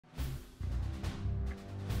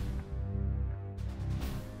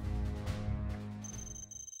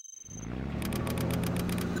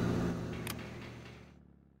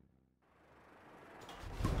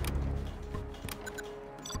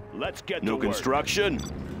Let's get New construction.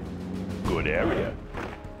 Good area.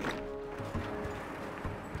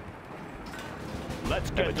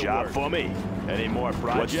 Let's get Have a job for me. Any more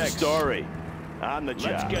projects? What's the story? On the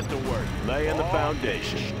job. Let's get to work. Laying the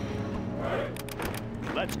foundation.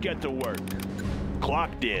 Let's get to work.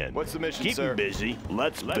 Clocked in. What's the mission, Keep sir? busy.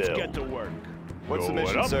 Let's Let's build. get to work. What's the Going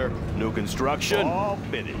mission, up. sir? New construction. All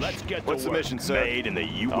finished. Let's get to What's the work. mission, sir? Made in the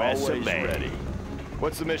U.S. Always of A. ready.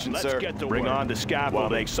 What's the mission, Let's sir? get to Bring work. on the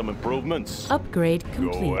scaffold. Make some improvements. Upgrade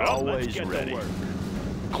complete. Going up. Let's Always get ready. to work.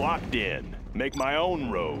 Clocked in. Make my own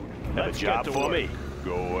road. Have Let's a job get to for work. me.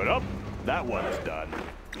 Going up. That one's done.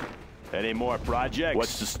 Any more projects?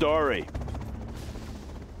 What's the story?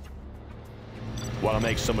 Want to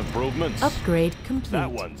make some improvements? Upgrade complete. That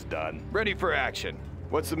one's done. Ready for action.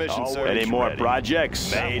 What's the mission, sir? Any more ready.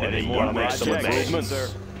 projects? Made. Any Any more more make some projects? improvements? Sir.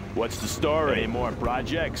 What's the story? Any more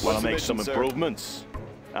projects? Want What's to the make some mission, sir? improvements?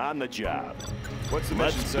 On the job. What's the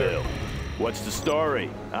mission, Let's sir? build. What's the story?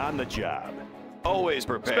 On the job. Always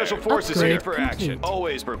prepared. Special Forces forces here here for for complete. action.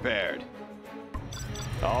 Always prepared.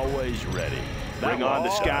 Always ready. That Bring on the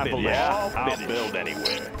one's scaffolding. finished. Yeah, All I'll finished. build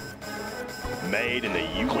anywhere. Made in the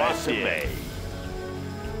U.S. of A.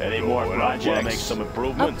 Any more Going up. projects? Wanna Make some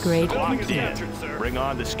improvements? Upgrade Clocked complete. in. Captured, sir. Bring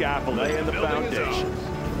on the scaffolding and the building is foundation.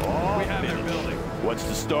 We have their building. What's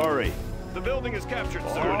the story? The building is captured,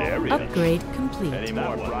 sir. Good area. Upgrade complete. Any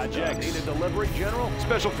more projects? Need a delivery, General?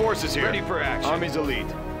 Special forces here. Ready for action. Army's elite.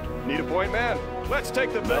 Need a point man? Let's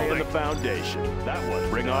take the Laying building. the foundation. That one.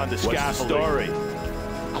 Bring on the What's the scaffolding. story?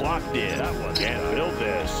 Clocked in. That one's Can't done. build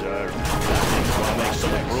this, sir. Want to make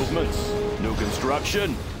some improvements? New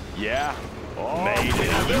construction? Yeah. Made in the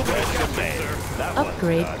U.S. of A. That one's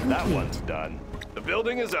Upgrade done. That complete. one's done. The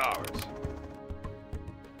building is ours.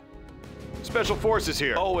 Special forces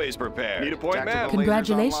here. Always prepared. Need a point man?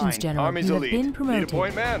 Congratulations, General. Army's You have elite. been Need a promoted.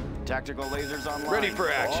 point man? Tactical lasers online. Ready for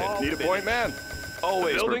action. Need a point man?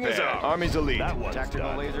 Always building is prepared. ours. Army's elite. That one's Tactical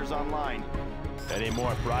done. lasers online. Any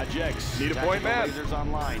more projects? Need a point man? Lasers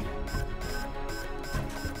online.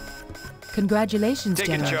 Congratulations,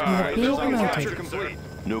 Taking General. You charge. have been Building capture promoted. complete.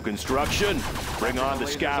 New construction? Bring on the Building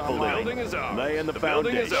scaffolding. is ours. Laying the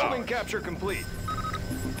building is foundation. ours. Building capture complete.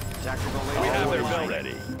 Tactical lasers We have their online. building.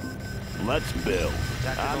 Ready. Let's build.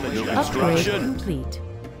 On the new Tactical Upgrade construction. complete.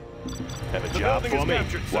 Have a The job building for is me.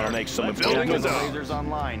 captured, sir. Want to make some The building is improvements? Tactical lasers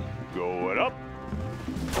online. Going up.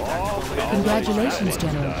 Congratulations,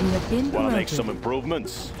 General. You have been Want to make some promoted.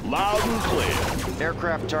 improvements? Loud and clear.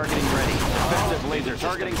 Aircraft targeting ready. Defensive lasers.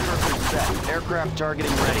 Targeting circuit set. Aircraft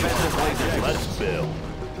targeting ready. Defensive lasers. Let's build.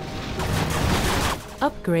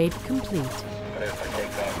 Upgrade complete.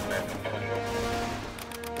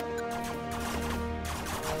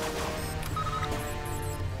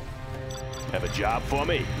 Have a job for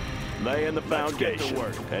me. Laying the Let's get to foundation.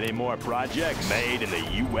 work. Any more projects? Made in the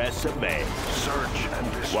U.S. of A. Search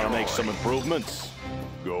and destroy. Want to make some improvements?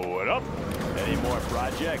 Going up. Any more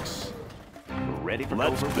projects? Ready for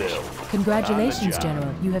Let's covert build. mission. Congratulations, job.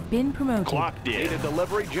 General. You have been promoted. Clocked Need a in.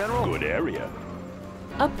 delivery, General? Good area.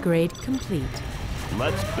 Upgrade complete.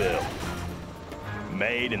 Let's build.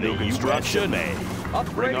 Made in the U.S. of A.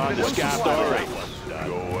 Bring on the scaffolding.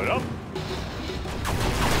 Going up.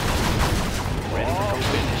 Ready for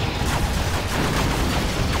finish.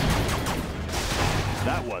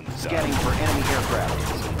 That one's done. Scanning for enemy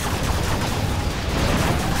aircraft.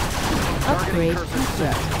 Upgrade cursor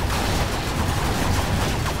complete. set.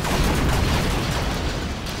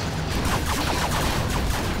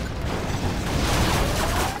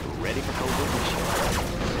 Ready for covert mission.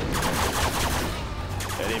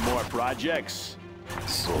 Any more projects?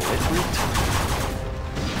 Slit route.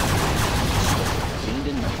 Cleaned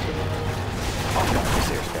and melted. Off guard this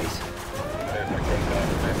airspace.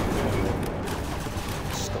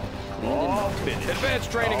 All finished.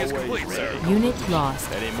 Advanced training is Always complete, sir. ready. Unit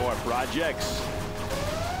lost. Any more projects?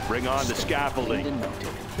 Bring on the Cleaned scaffolding. and melted.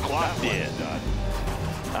 Clocked in.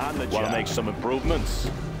 On the job. Want to make some improvements?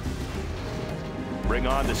 Bring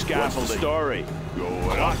on the scaffolding. What's the story? Going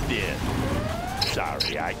locked in.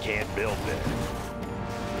 Sorry, I can't build this.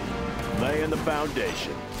 Laying the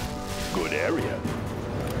foundation. Good area.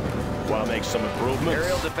 Want to make some improvements?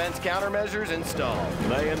 Aerial defense countermeasures installed.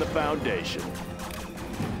 Laying the foundation.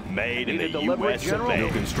 Made in Need a the delivery, U.S. of General? A. New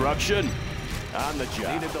construction. On the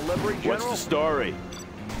job. Need a delivery, What's General? the story?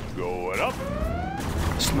 Going up.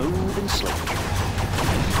 Smooth and slick.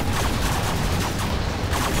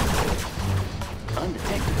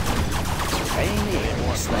 Undetected. Surveying the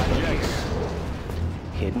air. Sniper here.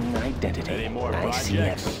 Hidden identity. Any more I see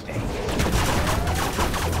projects? everything.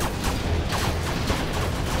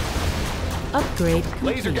 Upgrade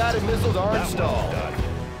complete. Laser-guided missiles are That one's installed. done.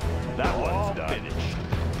 That one's done. Finished.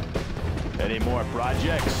 Any more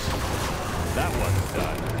projects? That one's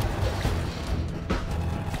done.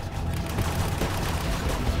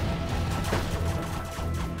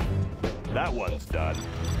 That one's done.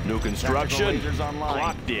 New construction. Tactical lasers online.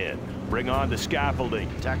 Locked in. Bring on the scaffolding.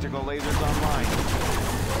 Tactical lasers online.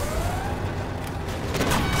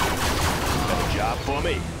 Got a job for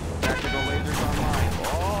me. Tactical lasers online.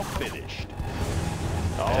 All finished.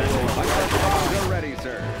 All Bombs are ready,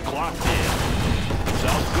 sir. clocked in.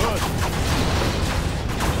 Sounds good.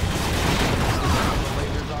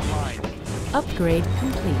 Lasers online. Upgrade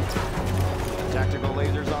complete. Tactical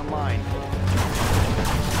lasers online.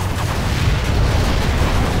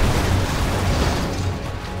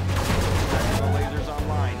 Tactical lasers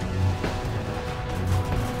online.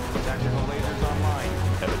 Tactical lasers online.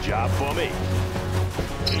 Have a job for me.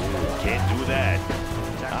 Can't do that.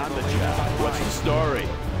 On the job. What's the story?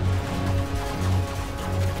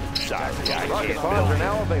 Sorry, I Rocket can't pods build are it.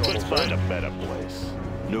 now available, Let's sir. find a better place.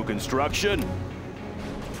 New construction.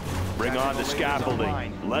 Bring on the Tactical lasers scaffolding.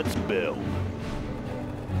 online. Let's build.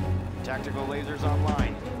 Tactical lasers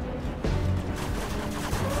online.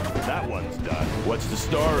 That one's done. What's the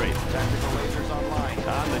story? Tactical lasers online.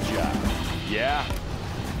 On the job. Yeah,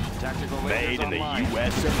 Tactical lasers made in the online.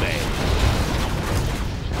 US of A.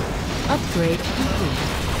 Upgrade complete.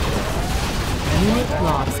 Unit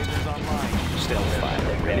lost. Lasers online. Still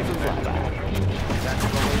fire, ready for flyby.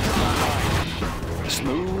 Tactical lasers online.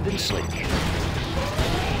 Smooth and sleek.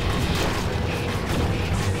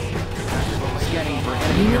 Scanning for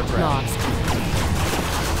enemy Unit aircraft. lost.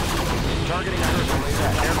 Targeting cursor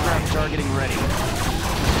set. Aircraft targeting ready.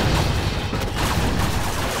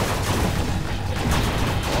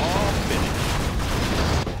 All finished.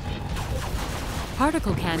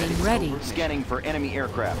 Particle cannon ready. Scanning for enemy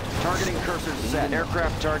aircraft. Targeting cursor set.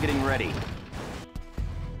 Aircraft targeting ready.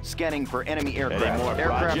 Scanning for enemy aircraft. more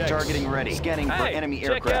Aircraft projects? targeting ready. Scanning for Hey, enemy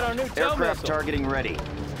check out our aircraft. new tow Aircraft missile. targeting ready.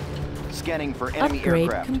 Scanning for enemy Upgrade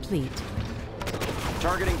aircraft. complete.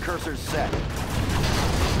 Targeting cursor set.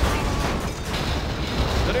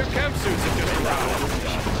 The new chem suits have just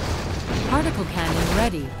arrived. Particle cannon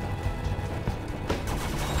ready.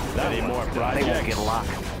 Any more They projects? won't get locked.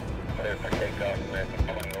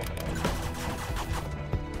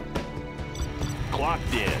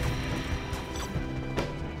 Clocked in.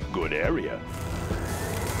 Good area.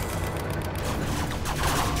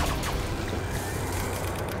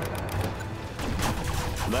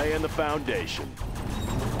 Laying the foundation.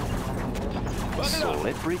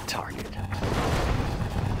 Slippery target.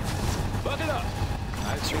 Buck it up.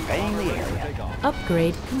 Surveying the area.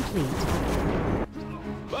 Upgrade complete.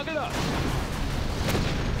 Buck it up.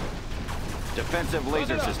 Defensive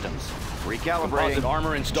laser up. systems. Recalibrating.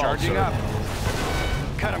 armor installed, Charging sir. up.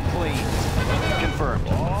 Cut them clean. Confirmed.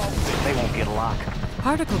 They won't get locked.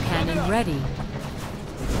 Particle cannon ready.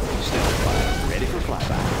 Still fire, ready for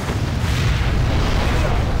flyby.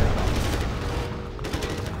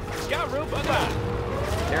 Scout room, buck up.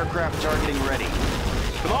 Aircraft targeting ready.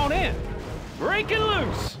 Come on in. Break it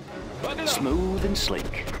loose. Buck it up. Smooth and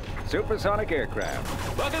sleek. Supersonic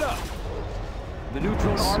aircraft. Buck it up. The new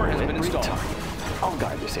drone armor has been Slippery installed. target. I'll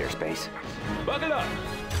guard this airspace. Buck it up.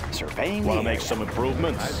 Surveying the Want to area. make some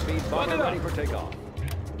improvements? Speed bomber ready for takeoff.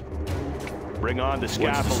 Bring on the What's the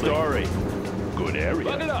scaffolding. story? Good area.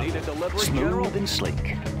 Buck it up. Need a delivery, General. Smooth and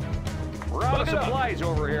sleek. We're out of supplies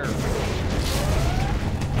over here.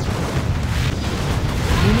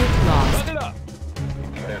 Unit lost. Buck it up.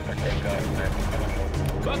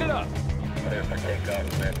 Buck it up.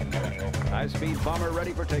 High-speed bomber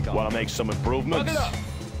ready for takeoff. Want to make some improvements? Buck it up.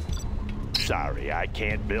 Sorry, I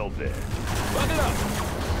can't build there. Buck it up.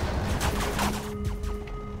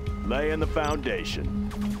 Laying the foundation.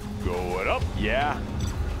 Going up. Yeah.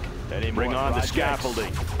 Bring on the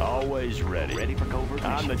scaffolding. Always ready. Ready for covert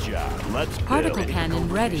On the mission. job. Let's Particle build. cannon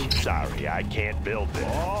ready. Sorry, I can't build there.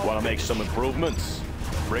 Want to make some improvements?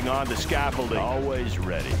 Bring on the scaffolding. Always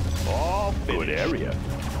ready. All finished. Good area.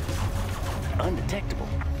 Undetectable.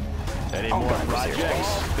 Any I'll more guard this projects?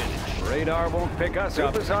 airspace. Finished. Radar won't pick us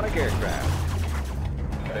up. Supersonic aircraft.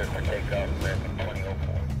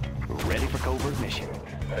 Ready for covert mission.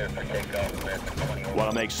 Want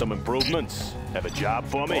to make some improvements? Have a job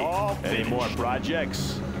for me? Any more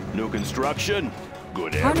projects? New construction?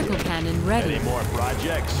 Good area. Particle cannon ready. Any more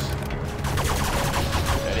projects?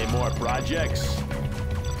 Any more projects?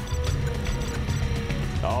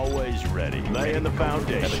 Always ready. Laying the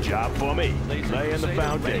foundation. Have a job for me? Laser Laying the Crusader ready for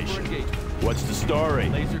foundation. engagement. What's the story?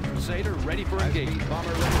 Laser Crusader ready for engagement. Bomber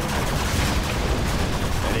ready for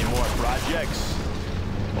Any more projects?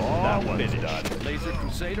 That one's done. Laser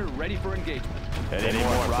Crusader ready for engagement. Any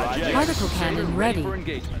more projects? Particle cannon Crusader ready. for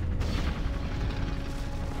engagement.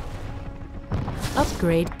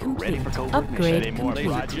 Upgrade Ready complete. for covert Upgrade Any more complete.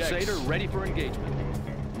 Laser projects? Crusader ready for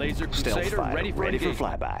engagement. Laser Stealth Crusader fighter ready for ready for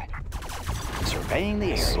engagement. flyby. Surveying the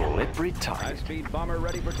area. Slippery target. High-speed bomber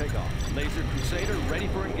ready for takeoff. Laser Crusader ready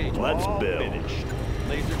for engagement. Let's All build. finished.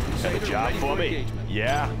 Laser Have Crusader a job ready for me? engagement.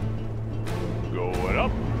 Yeah. Going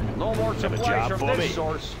up. No more Have a supplies job from for me? this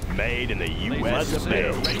source. Made in the Laser U.S. of Crusader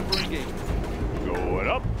A. ready for engagement. Going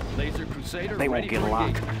up. Laser Crusader They ready won't get for a lock.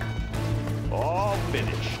 engagement. All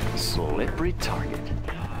finished. Slippery target.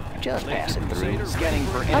 Just Laser passing Crusader through. Scanning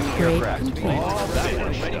for enemy Upgrade aircraft. complete. All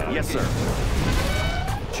finished. Yes, sir.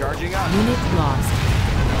 Charging up. Unit lost.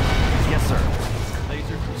 Yes, sir.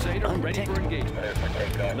 Laser Crusader ready for Undetectable.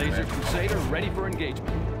 engagement. Laser Crusader ready for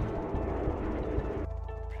engagement.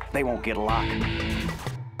 They won't get a lock.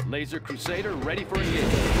 Laser Crusader ready for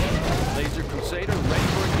engagement. Laser Crusader ready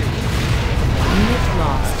for engagement. Unit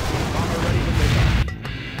lost. Bomber ready for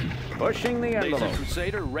takeoff. Pushing the Laser envelope.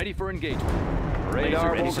 Crusader ready for engagement.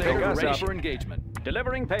 Radar Laser won't pick Crusader us ready up. for engagement.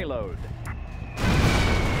 Delivering payload.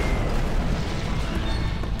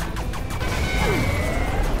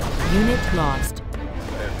 Unit lost.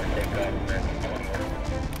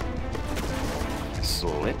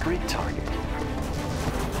 Slippery target.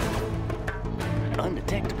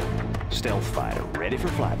 Undetectable. Stealth fighter ready for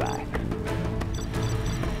flyby.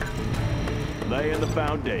 Laying the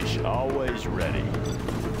foundation. Always ready.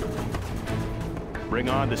 Bring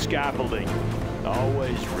on the scaffolding.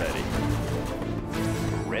 Always ready.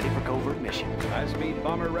 Ready for covert mission. High-speed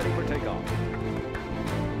bomber ready for takeoff.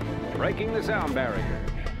 Breaking the sound barrier.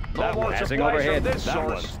 No That more one's supplies overhead. from this That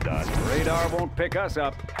source. one's done. Radar won't pick us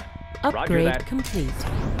up. Upgrade that. complete.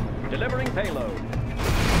 Delivering payload.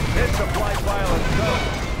 This supply file is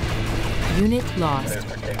go. Unit lost.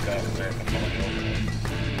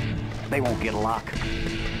 They won't get a lock.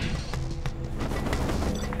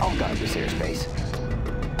 I'll guard this airspace.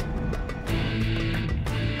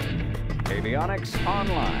 Avionics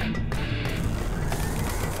online.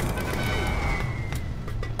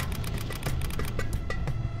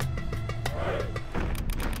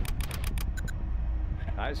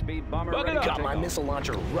 High-speed bomber ready to Got take my off. missile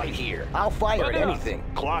launcher right here. I'll fire at anything.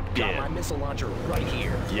 Clocked Got my in. missile launcher right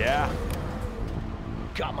here. Yeah.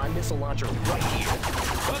 Got my missile launcher right here.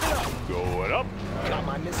 Going up. Got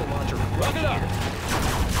my missile launcher right here.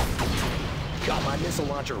 Got my missile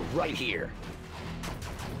launcher right here.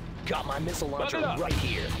 Got my missile launcher right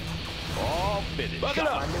here. All finished. Got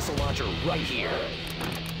my missile launcher right here.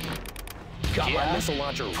 Got my missile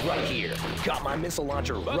launcher right here. Got my missile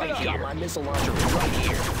launcher right here. Got my missile launcher right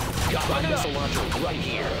here. Got my missile launcher right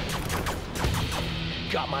here.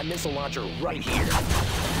 Got my missile launcher right here.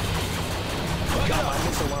 Got my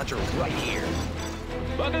missile launcher right here.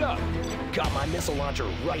 Got my missile launcher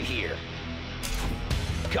right here.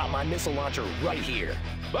 Got my missile launcher right here.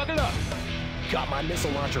 Got my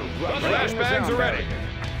missile launcher right here. Flashbangs are ready.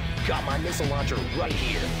 Got my missile launcher right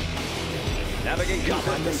here. Navigation Got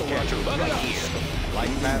my missile launcher right here. Flight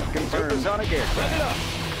path confirmed. Supersonic aircraft.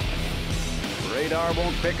 Radar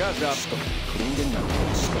won't pick us up. Cleaned and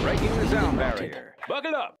mounted. Breaking the sound barrier.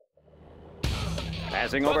 Bucket up.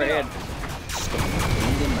 Passing overhead.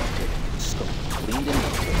 Cleaned and mounted. Scope cleaned and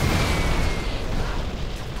mounted.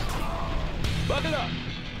 Bucket up.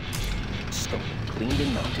 Scope cleaned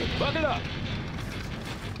and mounted. Bucket up.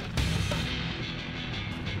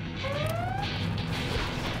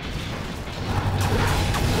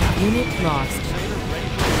 Unit lost.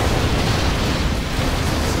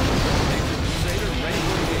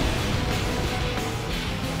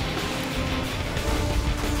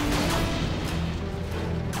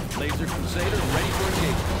 Laser Crusader ready for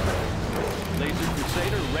engagement. Laser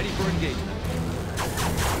Crusader ready for engagement.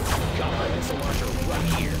 Got my missile launcher right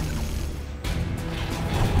here.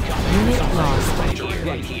 Unit lost. Launcher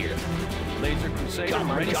right here. Laser Crusader Got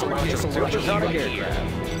my ready missile for launcher engagement. right Supersonic here.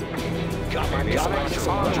 aircraft. Got my missile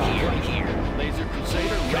launcher right here. Laser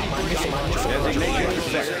Crusader Got ready my for missile launcher engagement. right Designation here.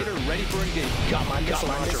 Crusader ready for engagement. Got my missile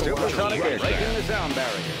launcher Supersonic right aircraft. here. Breaking the sound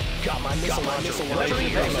barrier. Got my missile launcher right Laser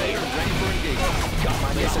here. Crusader ready for engagement. Got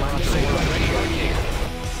my missile launcher right here.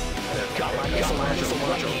 Got my missile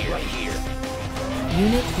launcher right here.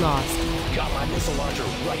 Unit lost. Got my missile launcher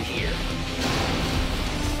right here.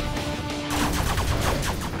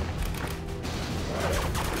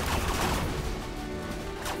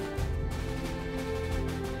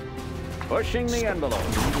 Pushing the envelope.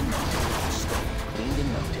 Cleaned and mounted. Scope cleaned and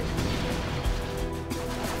mounted.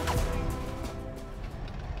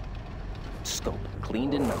 Scope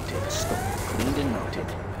cleaned and mounted. Scope cleaned and mounted.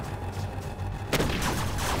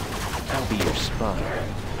 I'll be your spotter.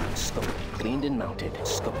 Scope cleaned and mounted.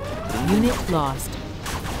 Scope cleaned and Unit lost.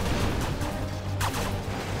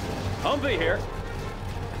 Humvee here.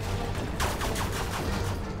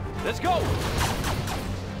 Let's go!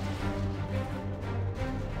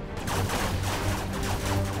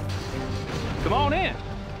 Come on in!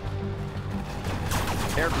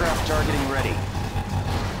 Aircraft targeting ready.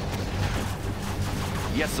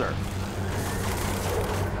 Yes, sir.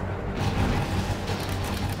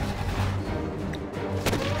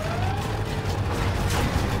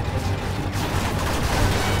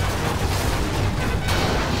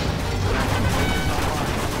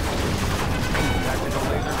 Tactical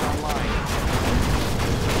lasers online.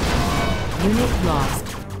 Unit lost.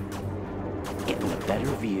 Getting a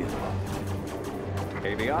better view.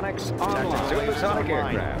 Avionics Tactical online. lasers Supersonic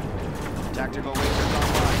online. aircraft. Tactical lasers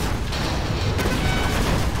online.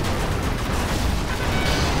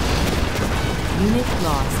 Unit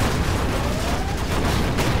lost.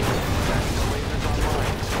 Tactical lasers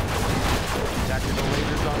online. Tactical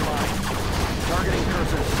lasers online. Targeting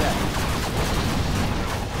cursor set.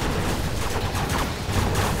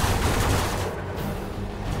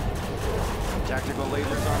 Tactical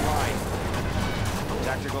lasers online.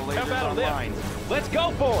 Tactical How lasers about this? online. Let's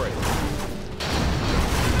go for it!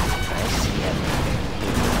 I see everything.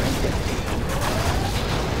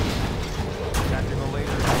 Tactical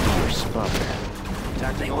lasers Your online. spotter.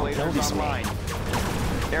 Tactical won't lasers notice me. online.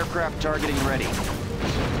 Aircraft targeting ready.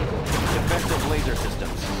 Defensive laser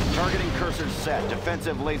systems. Targeting cursors set.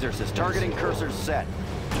 Defensive laser systems. Targeting cursors set.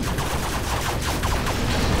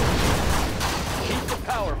 Keep the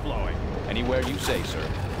power flowing. Anywhere you say, sir.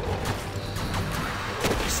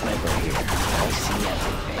 Sniper here. I see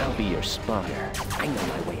everything. I'll be your spotter. I know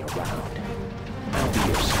my way around. I'll be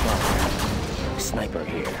your spotter. Sniper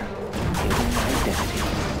here. Hidden identity.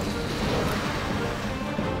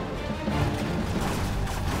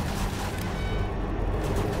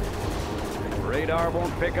 Radar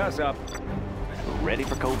won't pick us up. Ready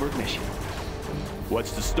for covert mission.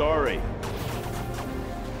 What's the story?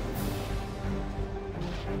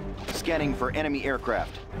 Scanning for enemy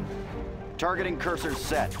aircraft. Targeting cursors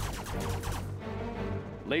set.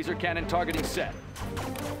 Laser cannon targeting set.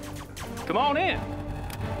 Come on in!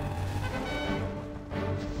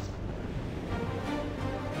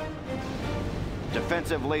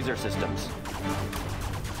 Defensive laser systems.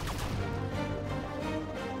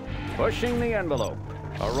 Pushing the envelope.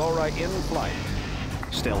 Aurora in flight.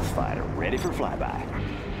 Stealth fighter ready for flyby.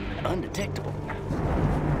 Undetectable.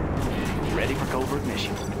 Ready for covert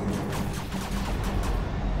mission.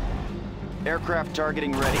 Aircraft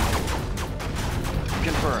targeting ready.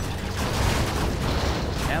 Confirmed.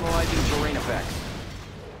 Analyzing terrain effects.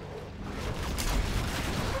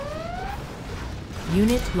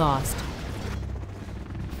 Unit lost.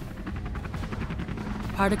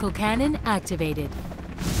 Particle cannon activated.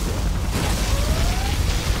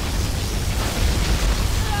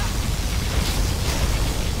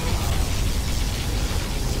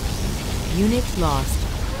 Unit lost.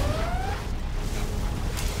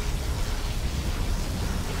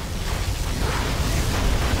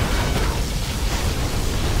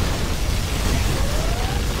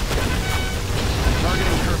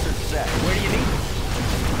 Targeting cursor set. Where do you need it?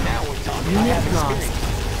 Now we're talking. I Unit have lost.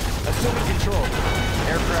 experience. Assuming control.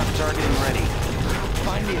 Aircraft targeting ready.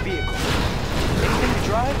 Find me a vehicle. Anything to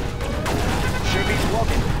drive? Sure beats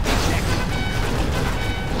walking. Check.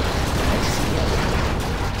 I see it.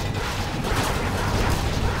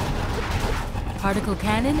 Particle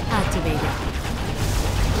cannon activated.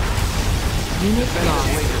 Unit Defensive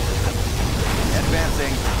lost. laser system.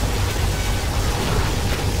 Advancing.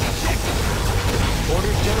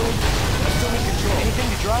 Orders, General. Assuming control. Anything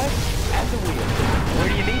to drive? At the wheel. Where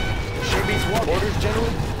do you need? Sure beats walking. Orders,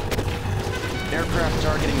 General. Aircraft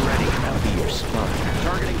targeting ready. I'll be your spotter.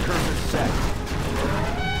 Targeting cursor set.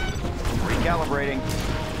 Recalibrating.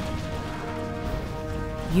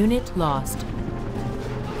 Unit lost.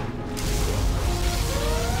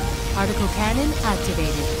 Particle cannon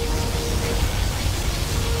activated.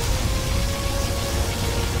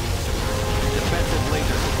 Defensive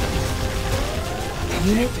laser system.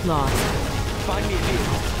 Unit lost. Find me a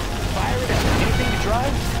vehicle. Fire it up. Anything to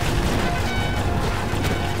drive?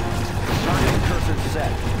 Targeting cursor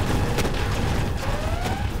set.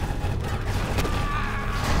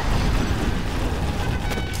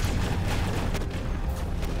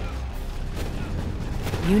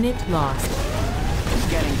 Unit lost.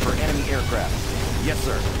 Scanning for enemy aircraft. Yes,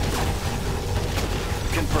 sir.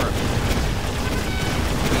 Confirmed.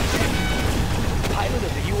 Pilot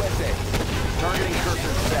of the USA. Targeting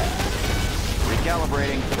cursor set.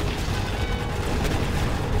 Recalibrating.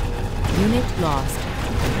 Unit lost.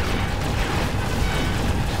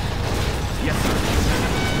 Yes, sir.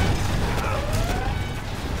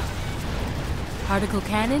 Particle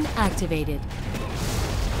cannon activated.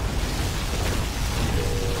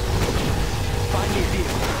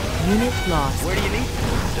 Unit lost. Where do you need?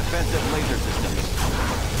 Defensive laser systems.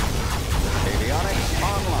 Avionics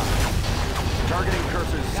online. Targeting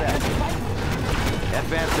cursors set.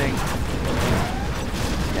 Advancing.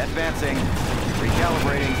 Advancing.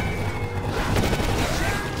 Recalibrating.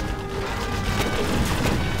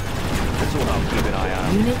 This will help keep an eye on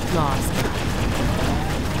them. Unit lost.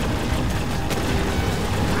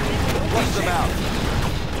 Flush them out.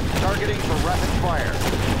 Targeting for rapid fire.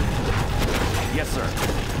 Yes, sir.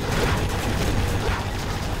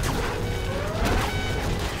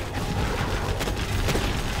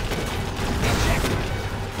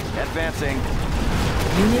 Advancing.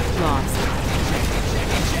 Unit lost.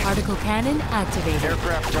 Particle cannon activated.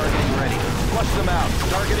 Aircraft targeting ready. Flush them out.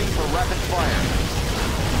 Targeting for rapid fire.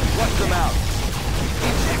 Flush them out.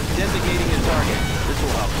 Designating a target. This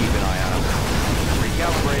will help keep an eye on them.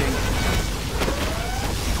 Recalibrating.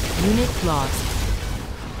 Unit lost.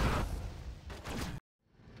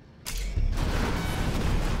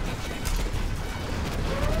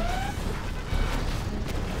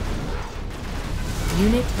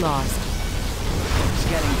 Unit lost.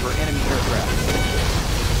 Scanning for enemy aircraft.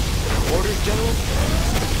 Orders, General?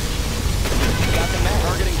 Got the map.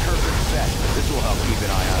 Targeting cursor set. This will help keep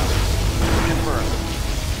an eye on them. Confirmed.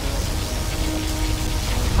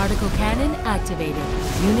 Particle cannon activated.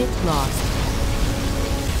 Unit lost.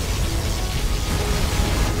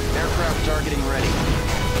 Aircraft targeting ready.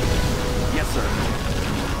 Yes, sir.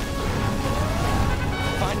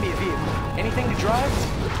 Find me a vehicle. Anything to drive?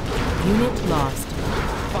 Unit lost.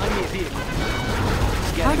 Find me a vehicle.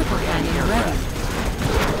 Scanning Particle for enemy cannon aircraft.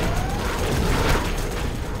 ready.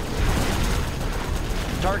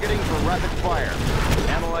 Targeting for rapid fire.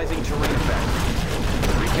 Analyzing terrain effects.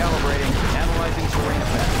 Recalibrating. Analyzing terrain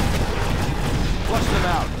effects. Flush them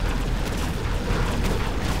out.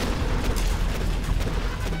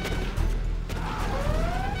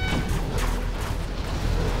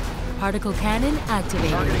 Particle cannon activated.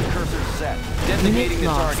 Targeting cursor set. Designating the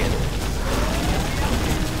Unit lost. target.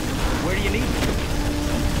 Where do you need me?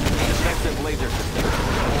 Defensive laser system.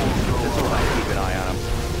 This will help keep an eye on them.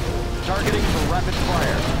 Targeting for rapid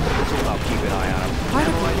fire. This will help keep an eye on them.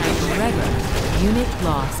 Particle Analyzing cannon terrain ready. effects. Unit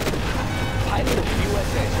lost. Pilot of the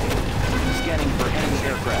USA. Scanning for enemy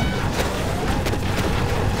aircraft.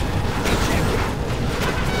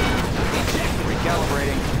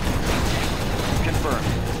 Recalibrating. Confirmed.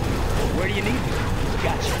 Where do you need me?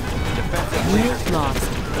 Gotcha. Defensive laser Unit lost.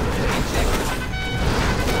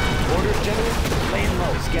 Orders, General? Laying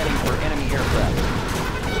low. Scanning for enemy aircraft.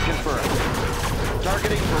 Confirmed.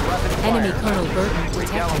 Targeting for rapid fire. Enemy Colonel Burton detected.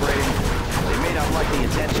 Recalibrating. They may not like the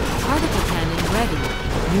attention. Particle cannon ready.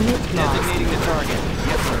 Unit lost. Designating the target.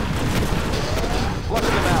 Yes, sir. Flush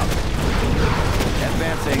them out.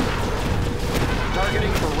 Advancing.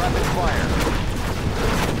 Targeting for rapid fire.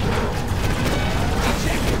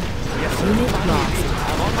 Yes, sir. Unit lost.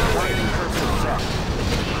 I'm on my targeting cursor set.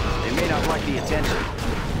 They may not like the attention.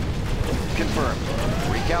 Confirmed.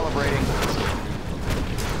 Recalibrating.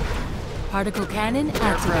 Particle cannon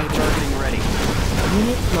Aircraft activated. targeting ready.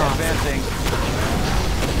 Unit lost. Advancing.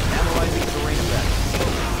 Analyzing terrain effects.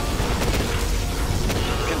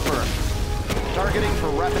 Confirmed. Targeting for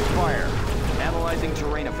rapid fire. Analyzing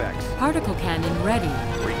terrain effects. Particle cannon ready.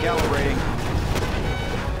 Recalibrating.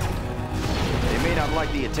 They may not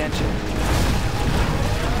like the attention.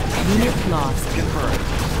 Unit lost. Confirmed.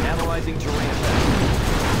 Analyzing terrain effects.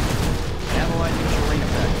 Analyzing terrain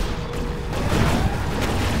effects.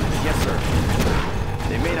 Yes, sir.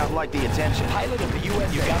 They may not like the attention. Pilot of the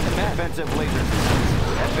USA. You got the map. Defensive laser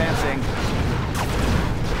systems. Advancing.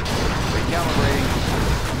 Recalibrating.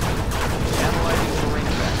 Analyzing terrain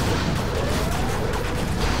effects.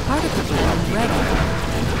 Particle cannon ready.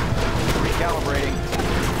 Recalibrating.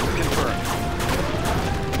 Confirmed.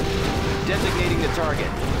 Designating the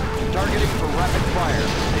target. Targeting for rapid fire.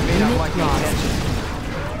 They may not Unit like the lost. attention.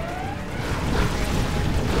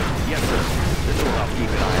 Yes, sir. This will help keep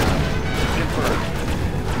an eye on them. Confirmed.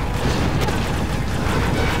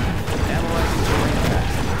 Analyzing terrain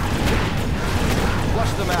effects.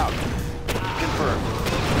 Flush them out. Confirmed.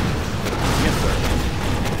 Yes, sir.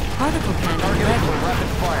 Particle cannon Targeting ready. for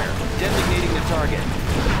rapid fire. Designating the target.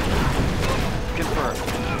 Confirmed.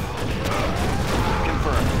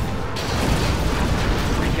 Confirmed.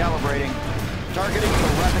 Recalibrating. Targeting for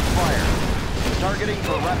rapid fire. Targeting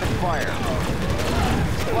for rapid fire.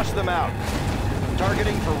 Flush them out.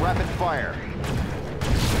 Targeting for rapid fire.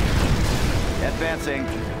 Advancing.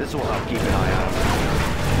 This will help keep an eye on them.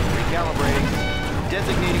 Recalibrating.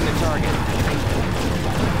 Designating the target.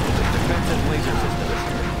 Defensive laser systems.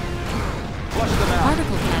 Flush them out.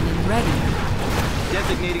 Particle cannon ready.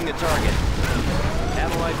 Designating the target.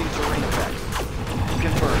 Analyzing terrain effects.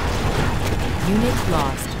 Confirmed. Unit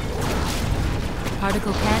lost.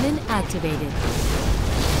 Particle cannon activated.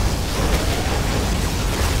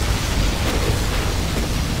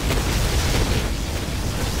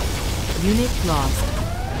 Unit lost.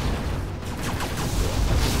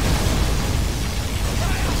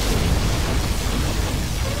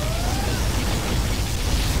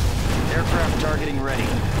 Aircraft targeting ready.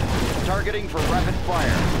 Targeting for rapid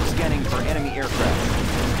fire. Scanning for enemy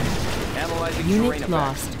aircraft. Analyzing terrain Unit effects.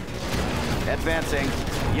 lost. Advancing.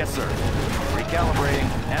 Yes, sir. Recalibrating.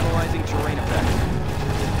 Analyzing terrain effects.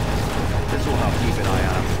 This will help keep an eye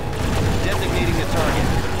on them. Designating a target.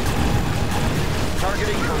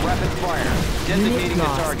 Targeting for rapid fire. Designating a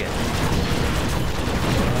target.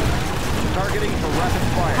 Targeting for rapid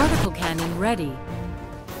fire. Particle cannon ready.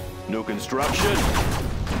 New construction.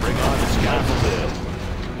 Bring on the scaffolding.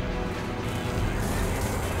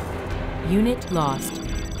 Unit lost.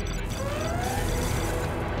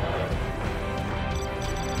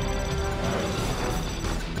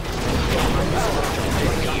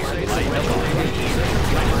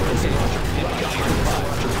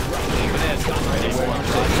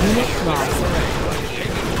 Unit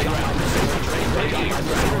lost.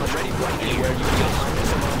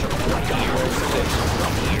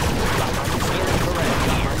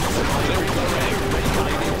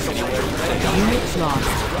 Unit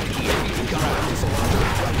lost.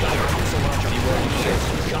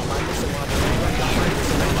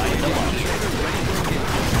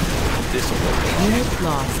 Unit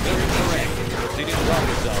lost. Proceeding to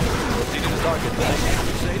target zone. Proceeding to target zone.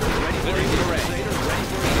 Ready for correct.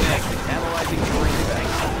 Analyzing terrain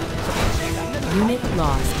effects. Unit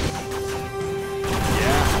lost.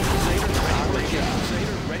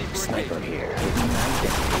 Sniper here.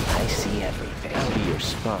 I see everything. I'll be your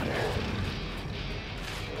spotter.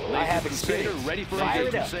 I have experience. Ready for Fire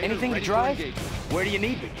it up. Anything to drive? Where do you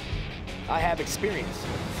need me? I have experience.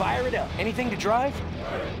 Fire it up. Anything to drive?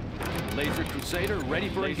 Laser Crusader ready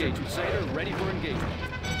for engagement. Crusader ready for engagement.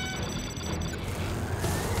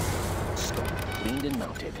 Cleaned and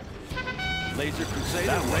mounted. Laser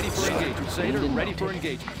Crusader ready for engagement. Crusader ready for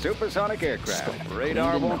engagement. Supersonic aircraft.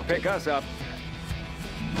 Radar won't pick us up.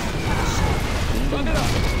 Bug it up!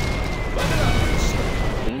 Bug it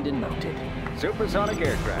up! Cleaned and mounted. Supersonic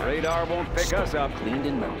aircraft. Radar won't pick us up. Cleaned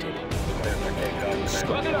and mounted.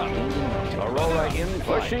 Bug it up! Cleaned and mounted. Aurora in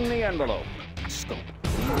flight. Pushing the envelope. Scope.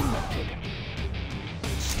 Cleaned and mounted.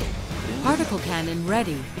 Scope. Cleaned Particle cannon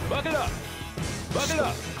ready. Bug it up! Bug it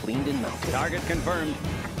up! Cleaned and mounted. Target confirmed.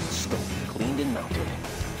 Scope. Cleaned and mounted.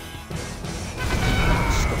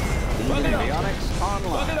 Bug it up! Avionics Bug it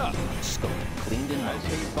online. up! Scope. Cleaned and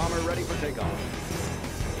mounted. Bomber ready for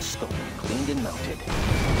takeoff. Scope. Cleaned and mounted.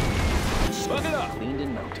 Bug it up! Cleaned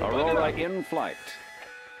and mounted. Aurora in flight.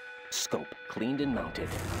 Scope. Cleaned and mounted.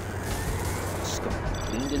 Scope.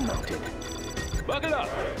 Cleaned and mounted. Bug it up!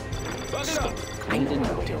 Bug it up! Cleaned and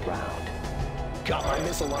mounted. Round. Got my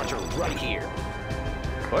missile launcher right here.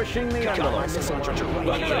 Pushing the Got my envelope. missile launcher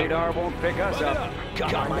right here. Radar won't pick us up.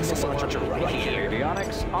 Got my missile launcher right here.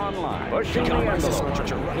 Avionics online. Pushing the Got my missile envelope.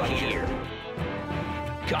 launcher right here.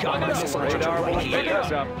 Got my missile launcher Radar right won't pick us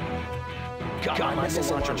here. up. Got my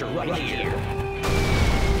missile launcher right here.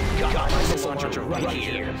 Got my missile launcher right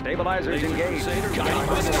here. Stabilizers engaged. Got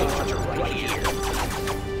my missile launcher right here.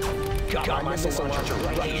 Got my missile launcher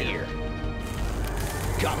right here.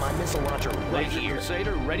 Got my missile launcher right Laser here.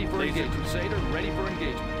 Crusader ready for engagement. Crusader ready for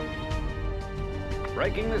engagement.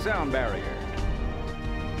 Breaking the sound barrier.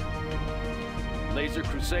 Laser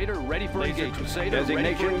Crusader ready for engagement. Crusader ready for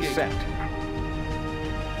Designation engagement. set.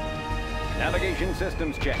 Navigation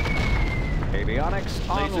systems checked. Avionics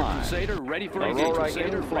Laser online. Crusader ready for Aurora engagement. in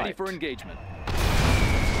Crusader ready flight. for engagement.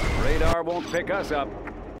 Radar won't pick us up.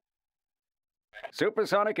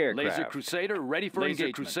 Supersonic aircraft. Laser Crusader ready for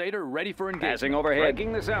engagement. Crusader ready for engagement. Passing overhead.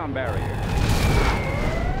 Breaking the sound barrier.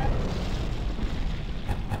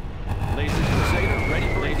 Laser Crusader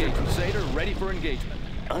ready for engagement. Crusader ready for engagement.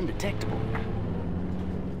 Undetectable.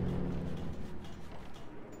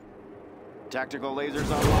 Tactical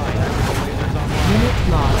lasers online. Tactical lasers online. Unit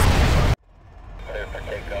lost.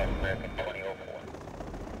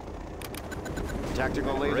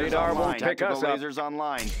 Tactical lasers Radar online. won't pick Tactical us up. lasers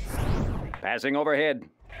online. Passing overhead.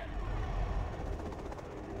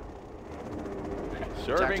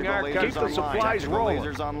 Serving Tactical our lasers keep the online. supplies Tactical rolling.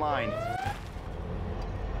 lasers online.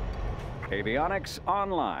 Avionics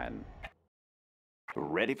online.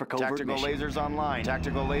 Ready for covert Tactical lasers online.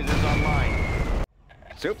 Tactical lasers online.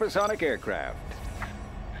 Supersonic aircraft.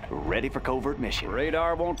 Ready for covert mission.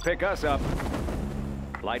 Radar won't pick us up.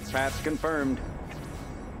 Flight paths confirmed.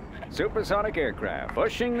 Supersonic aircraft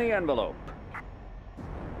pushing the envelope.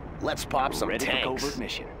 Let's pop some Ready tanks. for covert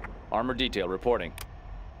mission. Armor detail reporting.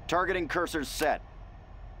 Targeting cursors set.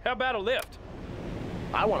 How about a lift?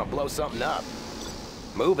 I want to blow something up.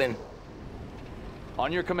 Moving.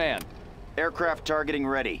 On your command. Aircraft targeting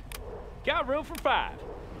ready. Got room for 5.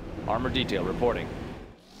 Armor detail reporting.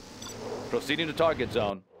 Proceeding to target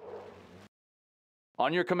zone.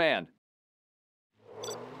 On your command.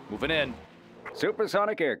 Moving in.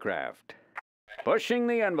 Supersonic aircraft pushing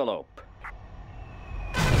the envelope.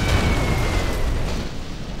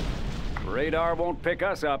 Radar won't pick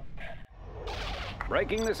us up.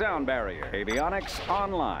 Breaking the sound barrier. Avionics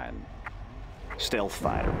online. Stealth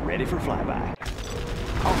fighter ready for flyby.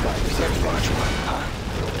 I'll guide this next launch one.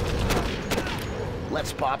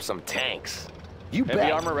 Let's pop some tanks. You Heavy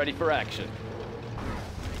bet. armor ready for action.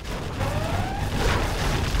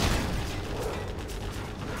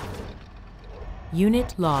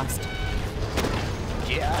 Unit lost.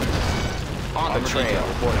 Yeah. On Armor the detail trail.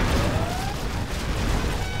 reporting.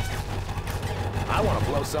 I want to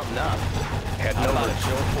blow something up. Heading How about over. a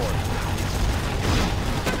show of force?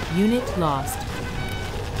 Unit lost.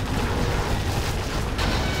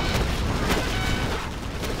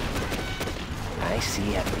 I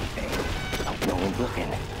see everything. No one's looking.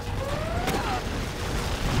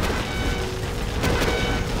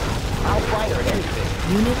 I'll fire at anything.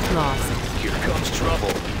 Unit lost. Here comes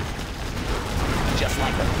trouble. Just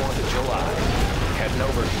like the 4th of July. Heading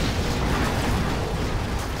over.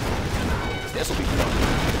 This'll be fun.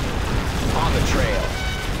 On the trail.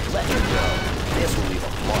 Let her go. This will leave a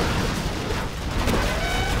mark.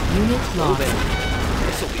 Unit lost. Moving.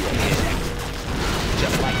 This'll be a hit.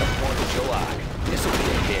 Just like the 4th of July. This'll be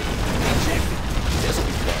a hit. Ejected. This'll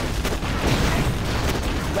be fun.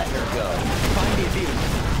 Let her go. Find the view.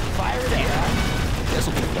 Fire it out.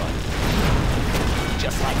 This'll be fun.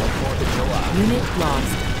 Just like the 4th of July. Unit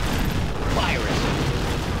lost. Fire it.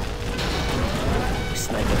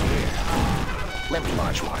 Sniper here. Let me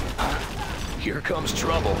launch one. Here comes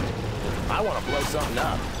trouble. I want to blow something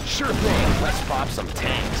up. Sure thing. Let's pop some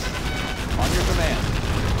tanks. On your command.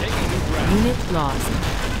 Taking new ground. Unit lost.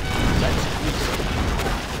 Let's grease them.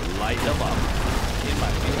 Light them up. In my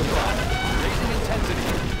field of fire. Raising intensity.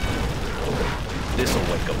 This'll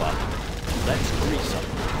wake them up. Let's grease them.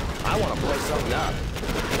 I want to blow something up.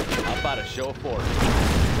 How about a show of force?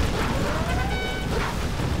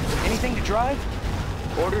 Anything to drive?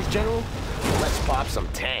 Orders, General? Let's pop some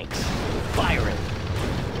tanks. Fire it.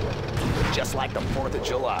 Just like the 4th of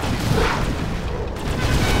July.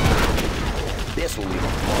 This will leave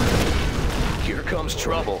a mark. Here comes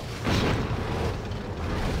trouble.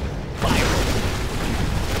 Fire it.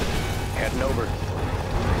 Heading over.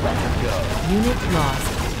 Let her go. Unit lost.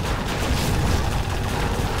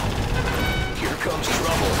 Here comes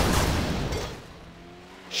trouble.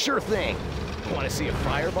 Sure thing. Want to see a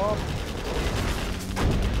fireball?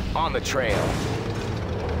 On the trail.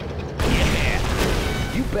 Yeah.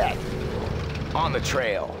 You bet. On the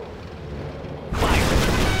trail. Fire.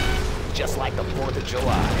 Just like the 4th of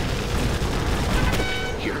July.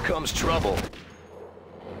 Here comes trouble.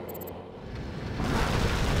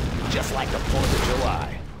 Just like the 4th of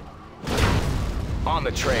July. On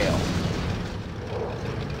the trail.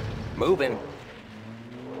 Moving.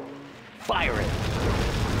 Fire it.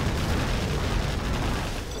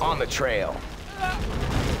 On the trail.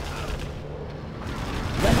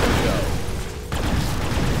 Let her go.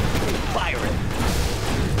 Fire it.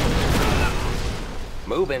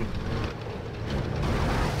 Moving.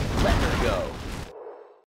 Let her go.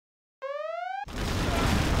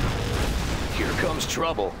 Here comes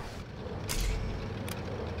trouble.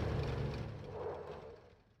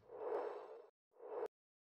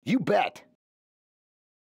 You bet.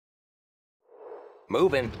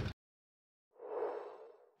 Moving.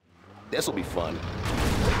 This'll be fun.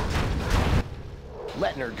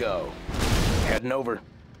 Letting her go. Heading over.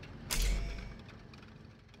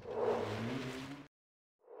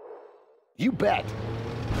 You bet.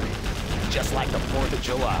 Just like the 4th of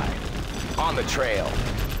July. On the trail.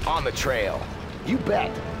 On the trail. You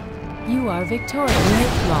bet. You are victorious.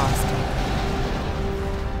 Unit lost.